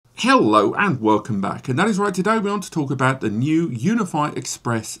Hello and welcome back, and that is right. Today we want to talk about the new UniFi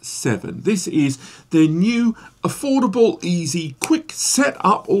Express 7. This is the new affordable, easy, quick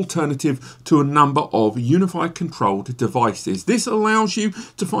setup alternative to a number of UniFi controlled devices. This allows you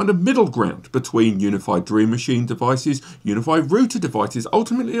to find a middle ground between UniFi Dream Machine devices, UniFi router devices,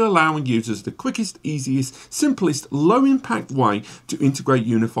 ultimately allowing users the quickest, easiest, simplest, low impact way to integrate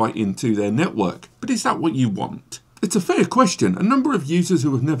UniFi into their network. But is that what you want? It's a fair question. A number of users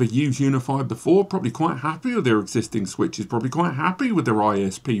who have never used UniFi before are probably quite happy with their existing switches, probably quite happy with their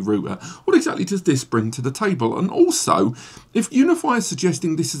ISP router. What exactly does this bring to the table? And also, if UniFi is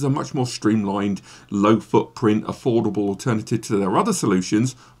suggesting this is a much more streamlined, low footprint, affordable alternative to their other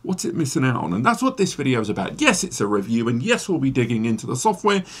solutions, what's it missing out on? And that's what this video is about. Yes, it's a review, and yes, we'll be digging into the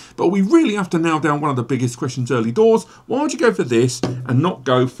software, but we really have to nail down one of the biggest questions early doors. Why would you go for this and not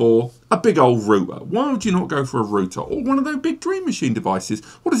go for a big old router? Why would you not go for a router or one of those big Dream Machine devices?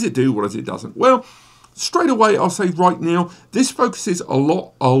 What does it do? What does it doesn't? Well, straight away, I'll say right now, this focuses a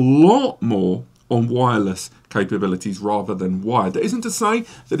lot more on wireless capabilities rather than wired. That isn't to say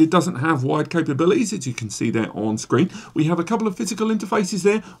that it doesn't have wired capabilities, as you can see there on screen. We have a couple of physical interfaces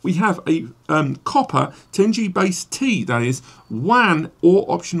there. We have a copper 10G base T, that is WAN or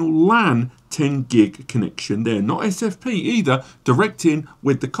optional LAN 10 gig connection there, not SFP either, direct in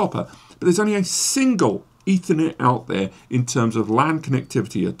with the copper. But there's only a single Ethernet out there in terms of LAN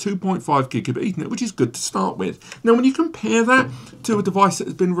connectivity, a 2.5 gigabit Ethernet, which is good to start with. Now, when you compare that to a device that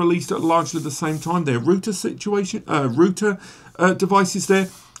has been released at largely the same time, their router devices there,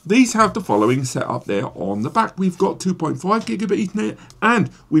 these have the following set up there on the back. We've got 2.5 gigabit Ethernet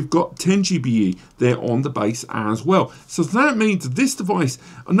and we've got 10 GBE there on the base as well. So that means this device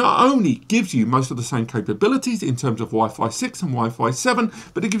not only gives you most of the same capabilities in terms of Wi-Fi 6 and Wi-Fi 7,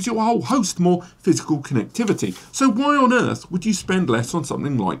 but it gives you a whole host more physical connectivity. So why on earth would you spend less on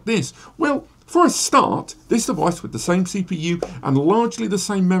something like this? Well, for a start, this device with the same CPU and largely the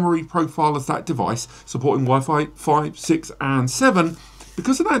same memory profile as that device, supporting Wi-Fi 5, 6 and 7,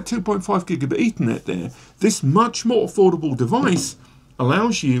 because of that 2.5 gigabit Ethernet there, this much more affordable device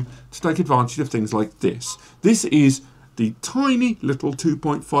allows you to take advantage of things like this. This is the tiny little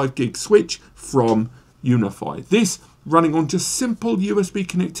 2.5 gig switch from UniFi. This, running on just simple USB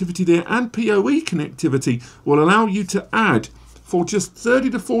connectivity there and PoE connectivity, will allow you to add, for just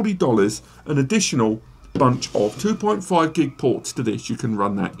 $30 to $40, an additional bunch of 2.5 gig ports to this. You can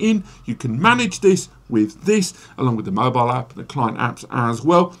run that in, you can manage this with this, along with the mobile app, the client apps as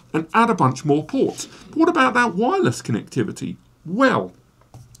well, and add a bunch more ports. But what about that wireless connectivity? Well,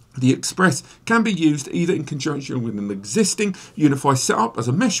 the Express can be used either in conjunction with an existing UniFi setup as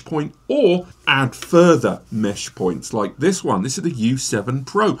a mesh point, or add further mesh points like this one. This is the U7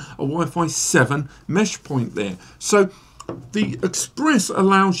 Pro, a Wi-Fi 7 mesh point there. So the Express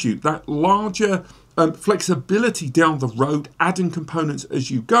allows you that larger flexibility down the road, adding components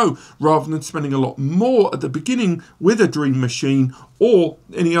as you go, rather than spending a lot more at the beginning with a Dream Machine or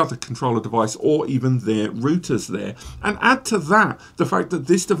any other controller device or even their routers there. And add to that the fact that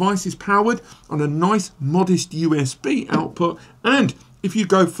this device is powered on a nice modest USB output, and if you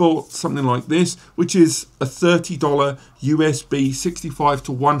go for something like this, which is a $30 USB 65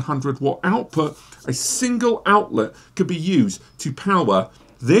 to 100 watt output, a single outlet could be used to power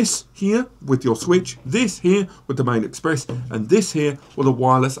this here with your switch, this here with the main Express, and this here with a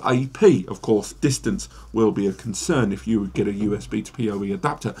wireless AP. Of course, distance will be a concern if you would get a USB to PoE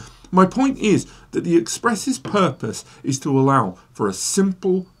adapter. My point is that the Express's purpose is to allow for a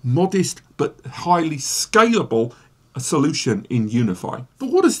simple, modest, but highly scalable solution in UniFi. But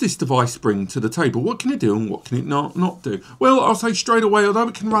what does this device bring to the table? What can it do and what can it not do? Well, I'll say straight away, although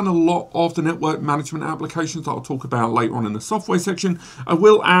it can run a lot of the network management applications that I'll talk about later on in the software section, I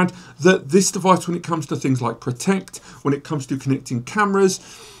will add that this device, when it comes to things like Protect, when it comes to connecting cameras,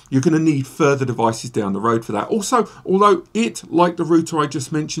 you're going to need further devices down the road for that. Also, although it, like the router I just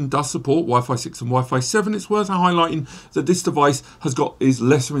mentioned, does support Wi-Fi 6 and Wi-Fi 7, it's worth highlighting that this device is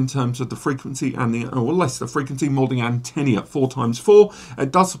lesser in terms of the frequency and the frequency, more the antenna at 4x4.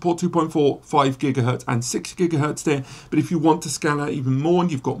 It does support 2.45 gigahertz and 6 gigahertz there. But if you want to scale out even more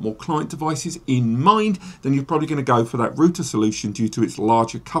and you've got more client devices in mind, then you're probably going to go for that router solution due to its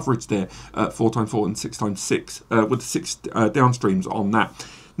larger coverage there, 4x4 and 6x6, with 6 downstreams on that.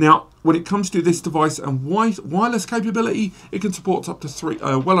 Now, when it comes to this device and wireless capability, it can support up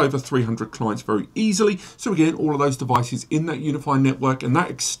to well over 300 clients very easily. So again, all of those devices in that UniFi network, and that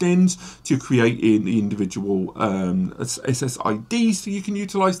extends to creating the individual SSIDs that you can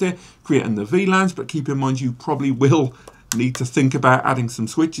utilize there, creating the VLANs, but keep in mind you probably will need to think about adding some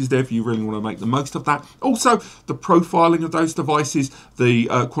switches there if you really want to make the most of that. Also, the profiling of those devices, the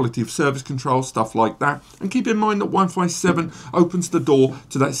quality of service control, stuff like that. And keep in mind that Wi-Fi 7 opens the door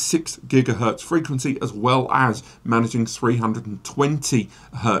to that 6 gigahertz frequency, as well as managing 320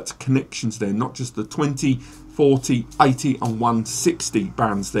 hertz connections there, not just the 20, 40, 80 and 160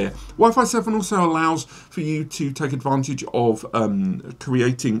 bands there. Wi-Fi 7 also allows for you to take advantage of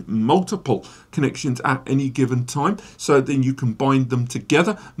creating multiple connections at any given time, so then you can bind them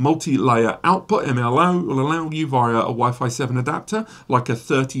together. Multi-layer output, MLO, will allow you via a Wi-Fi 7 adapter, like a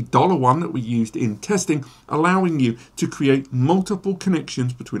 $30 one that we used in testing, allowing you to create multiple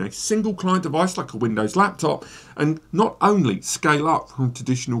connections between a single client device like a Windows laptop, and not only scale up from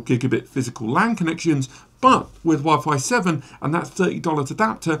traditional gigabit physical LAN connections, but with Wi-Fi 7 and that $30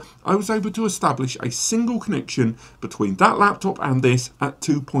 adapter, I was able to establish a single connection between that laptop and this at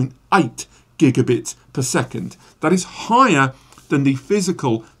 2.8 gigabits per second. That is higher than the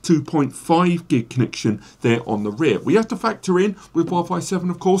physical 2.5 gig connection there on the rear. We have to factor in with Wi-Fi 7,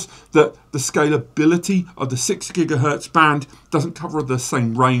 of course, that the scalability of the 6 gigahertz band doesn't cover the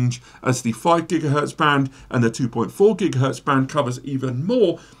same range as the 5 gigahertz band, and the 2.4 gigahertz band covers even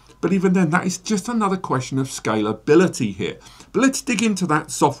more. But even then, that is just another question of scalability here. But let's dig into that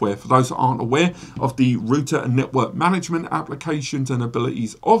software for those that aren't aware of the router and network management applications and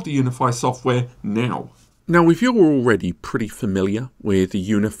abilities of the UniFi software now. Now, if you're already pretty familiar with the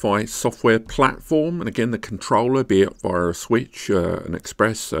UniFi software platform, and again, the controller, be it via a switch, an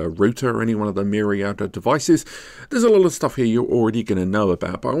express, a router, or any one of the myriad of devices, there's a lot of stuff here you're already going to know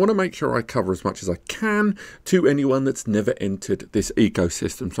about, but I want to make sure I cover as much as I can to anyone that's never entered this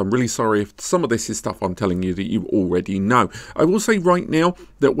ecosystem. So I'm really sorry if some of this is stuff I'm telling you that you already know. I will say right now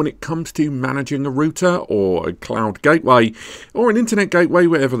that when it comes to managing a router or a cloud gateway or an internet gateway,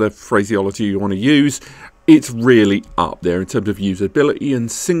 whatever the phraseology you want to use, it's really up there in terms of usability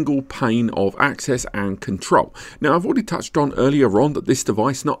and single pane of access and control. Now, I've already touched on earlier on that this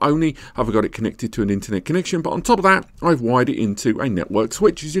device, not only have I got it connected to an internet connection, but on top of that, I've wired it into a network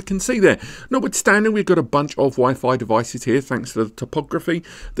switch, as you can see there. Notwithstanding, we've got a bunch of Wi-Fi devices here, thanks to the topography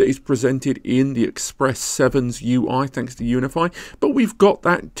that is presented in the Express 7's UI, thanks to UniFi. But we've got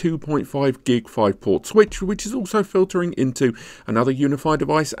that 2.5 gig 5-port switch, which is also filtering into another UniFi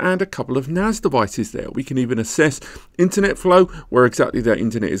device and a couple of NAS devices there. We can even assess internet flow, where exactly that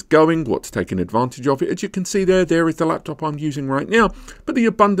internet is going, what's taking advantage of it. As you can see there is the laptop I'm using right now, but the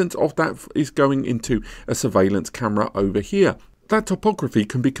abundance of that is going into a surveillance camera over here. That topography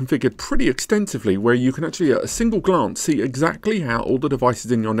can be configured pretty extensively, where you can actually at a single glance see exactly how all the devices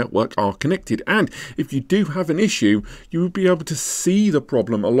in your network are connected, and if you do have an issue, you will be able to see the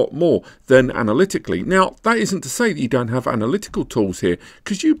problem a lot more than analytically. Now, that isn't to say that you don't have analytical tools here,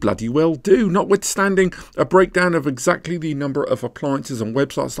 because you bloody well do, notwithstanding a breakdown of exactly the number of appliances and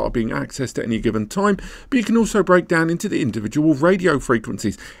websites that are being accessed at any given time, but you can also break down into the individual radio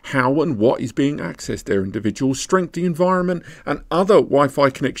frequencies, how and what is being accessed, their individual strength, the environment, and other Wi-Fi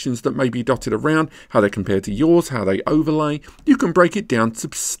connections that may be dotted around, how they compare to yours, how they overlay. You can break it down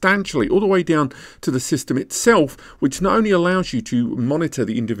substantially, all the way down to the system itself, which not only allows you to monitor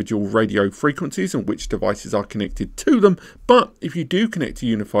the individual radio frequencies and which devices are connected to them, but if you do connect to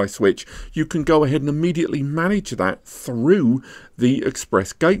UniFi switch, you can go ahead and immediately manage that through the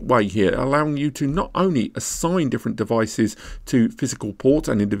Express gateway here, allowing you to not only assign different devices to physical ports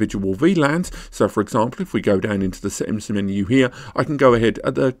and individual VLANs. So for example, if we go down into the settings menu here, I can go ahead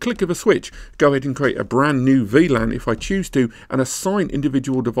at the click of a switch, go ahead and create a brand new VLAN if I choose to, and assign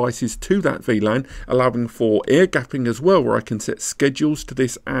individual devices to that VLAN, allowing for air gapping as well, where I can set schedules to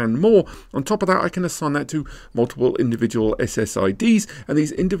this and more. On top of that, I can assign that to multiple individual SSIDs, and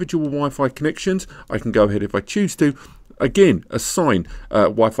these individual Wi-Fi connections, I can go ahead if I choose to, again, assign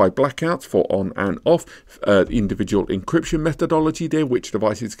Wi-Fi blackouts for on and off, individual encryption methodology there, which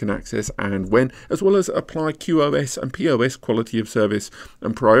devices can access and when, as well as apply QoS and PoS, quality of service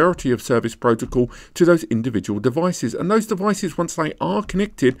and priority of service protocol, to those individual devices. And those devices, once they are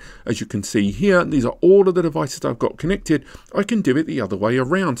connected, as you can see here, these are all of the devices I've got connected, I can do it the other way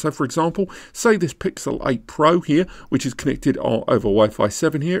around. So for example, say this Pixel 8 Pro here, which is connected over Wi-Fi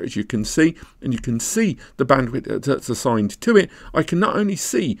 7 here, as you can see, and you can see the bandwidth that's assigned to it. I can not only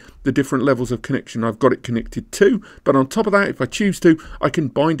see the different levels of connection I've got it connected to, but on top of that, if I choose to, I can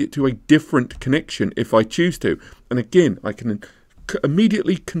bind it to a different connection if I choose to. And again, I can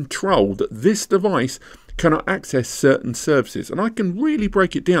immediately control that this device cannot access certain services, and I can really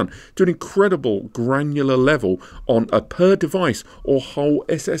break it down to an incredible granular level on a per device or whole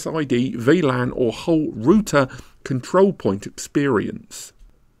SSID, VLAN or whole router control point experience.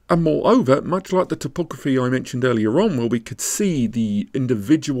 And moreover, much like the topography I mentioned earlier on, where we could see the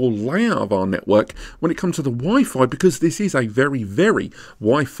individual layout of our network, when it comes to the Wi-Fi, because this is a very, very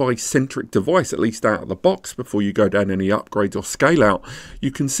Wi-Fi centric device, at least out of the box, before you go down any upgrades or scale out, you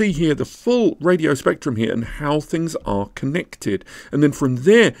can see here the full radio spectrum here and how things are connected. And then from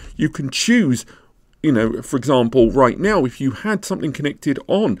there, you can choose, you know, for example, right now, if you had something connected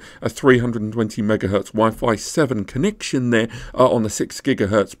on a 320 megahertz Wi-Fi 7 connection there on the 6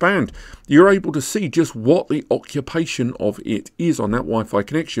 gigahertz band, you're able to see just what the occupation of it is on that Wi-Fi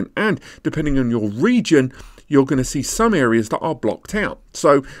connection. And depending on your region, you're going to see some areas that are blocked out.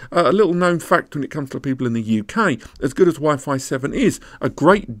 So a little known fact when it comes to people in the UK, as good as Wi-Fi 7 is, a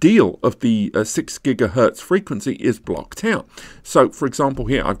great deal of the 6 gigahertz frequency is blocked out. So for example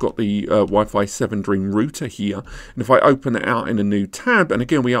here, I've got the Wi-Fi 7 Dream router here. And if I open it out in a new tab, and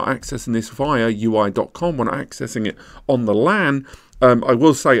again, we are accessing this via UI.com when I'm accessing it on the LAN, I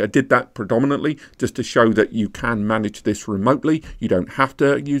will say I did that predominantly just to show that you can manage this remotely. You don't have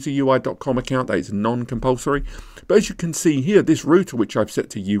to use a UI.com account. That is non-compulsory. But as you can see here, this router, which I've set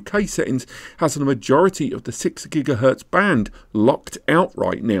to UK settings, has the majority of the 6 gigahertz band locked out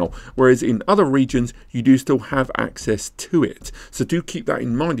right now, whereas in other regions, you do still have access to it. So do keep that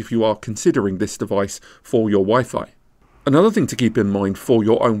in mind if you are considering this device for your Wi-Fi. Another thing to keep in mind for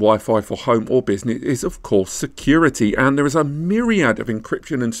your own Wi-Fi for home or business is, of course, security. And there is a myriad of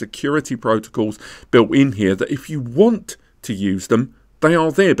encryption and security protocols built in here that if you want to use them, they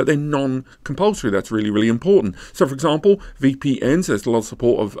are there, but they're non-compulsory. That's really, really important. So, for example, VPNs, there's a lot of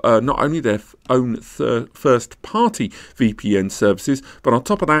support of not only their own first-party VPN services, but on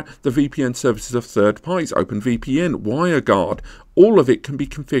top of that, the VPN services of third parties, OpenVPN, WireGuard. All of it can be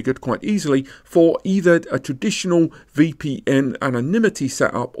configured quite easily for either a traditional VPN anonymity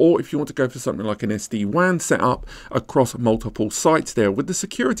setup, or if you want to go for something like an SD-WAN setup across multiple sites there, with the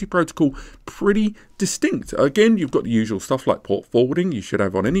security protocol pretty distinct. Again, you've got the usual stuff like port forwarding you should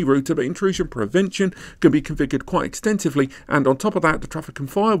have on any router, but intrusion prevention can be configured quite extensively, and on top of that, the traffic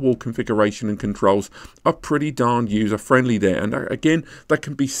and firewall configuration and controls are pretty darn user-friendly there. And again, that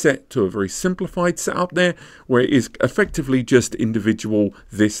can be set to a very simplified setup there, where it is effectively just individual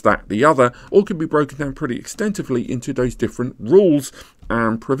this, that, the other, or can be broken down pretty extensively into those different rules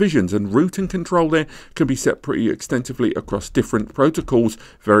and provisions. And route and control there can be set pretty extensively across different protocols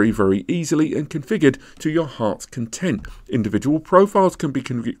very, very easily and configured to your heart's content. Individual profiles can be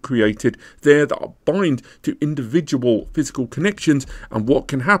created there that bind to individual physical connections, and what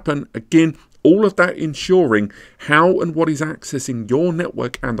can happen, again, all of that ensuring how and what is accessing your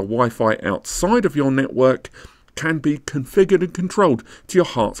network and the Wi-Fi outside of your network can be configured and controlled to your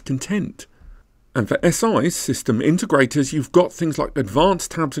heart's content. And for SIs, system integrators, you've got things like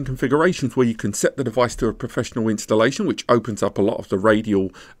advanced tabs and configurations where you can set the device to a professional installation, which opens up a lot of the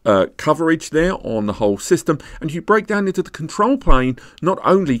radial coverage there on the whole system. And if you break down into the control plane, not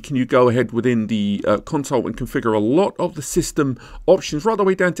only can you go ahead within the console and configure a lot of the system options right the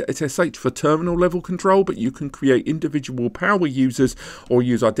way down to SSH for terminal level control, but you can create individual power users or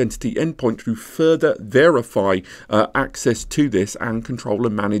use identity endpoint to further verify access to this and control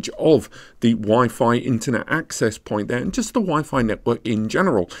and manage of the Wi-Fi internet access point there, and just the Wi-Fi network in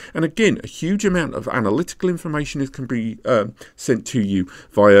general. And again, a huge amount of analytical information can be sent to you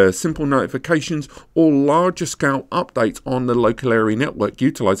via simple notifications or larger scale updates on the local area network,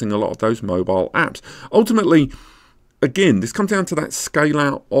 utilizing a lot of those mobile apps. Ultimately, again, this comes down to that scale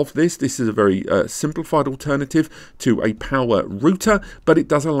out of this. This is a very simplified alternative to a power router, but it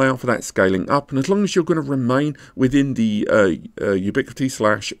does allow for that scaling up. And as long as you're going to remain within the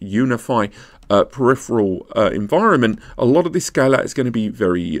Ubiquiti/UniFi peripheral environment, a lot of this scale out is going to be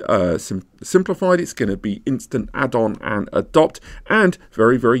very simplified. It's going to be instant add-on and adopt, and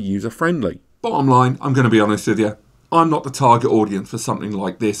very, very user-friendly. Bottom line, I'm going to be honest with you, I'm not the target audience for something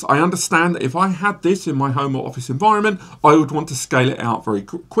like this. I understand that if I had this in my home or office environment, I would want to scale it out very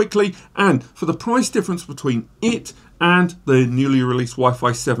quickly, and for the price difference between it and the newly released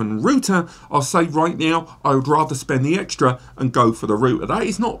Wi-Fi 7 router, I'll say right now, I would rather spend the extra and go for the router. That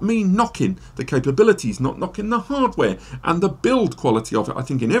is not me knocking the capabilities, not knocking the hardware and the build quality of it. I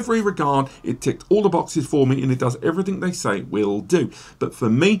think in every regard, it ticked all the boxes for me and it does everything they say it will do. But for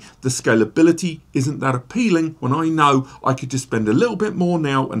me, the scalability isn't that appealing when I know I could just spend a little bit more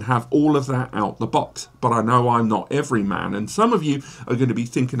now and have all of that out the box. But I know I'm not every man, and some of you are going to be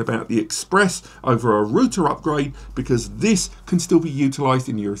thinking about the Express over a router upgrade, because this can still be utilized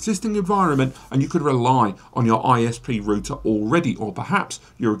in your existing environment and you could rely on your ISP router already, or perhaps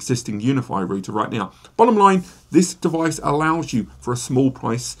your existing UniFi router right now. Bottom line, this device allows you for a small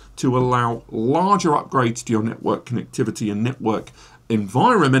price to allow larger upgrades to your network connectivity and network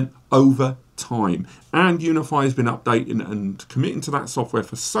environment over time. And UniFi has been updating and committing to that software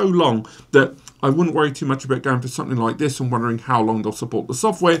for so long that I wouldn't worry too much about going for something like this and wondering how long they'll support the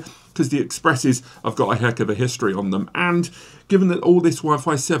software, because the Expresses have got a heck of a history on them. And given that all this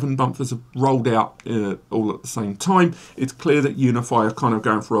Wi-Fi 7 bumpers have rolled out all at the same time, it's clear that UniFi are kind of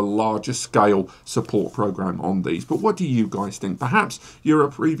going for a larger scale support program on these. But what do you guys think? Perhaps you're a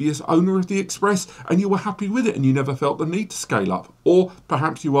previous owner of the Express and you were happy with it and you never felt the need to scale up. Or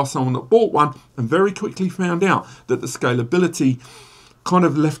perhaps you are someone that bought one and very quickly found out that the scalability kind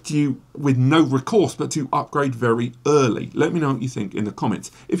of left you with no recourse but to upgrade very early. Let me know what you think in the comments.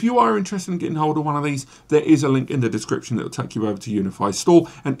 If you are interested in getting hold of one of these, there is a link in the description that will take you over to UniFi's store.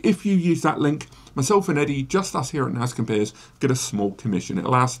 And if you use that link, myself and Eddie, just us here at NAS Compares, get a small commission. It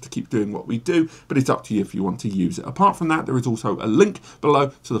allows us to keep doing what we do, but it's up to you if you want to use it. Apart from that, there is also a link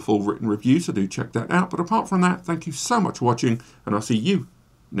below to the full written review, so do check that out. But apart from that, thank you so much for watching, and I'll see you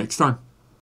next time.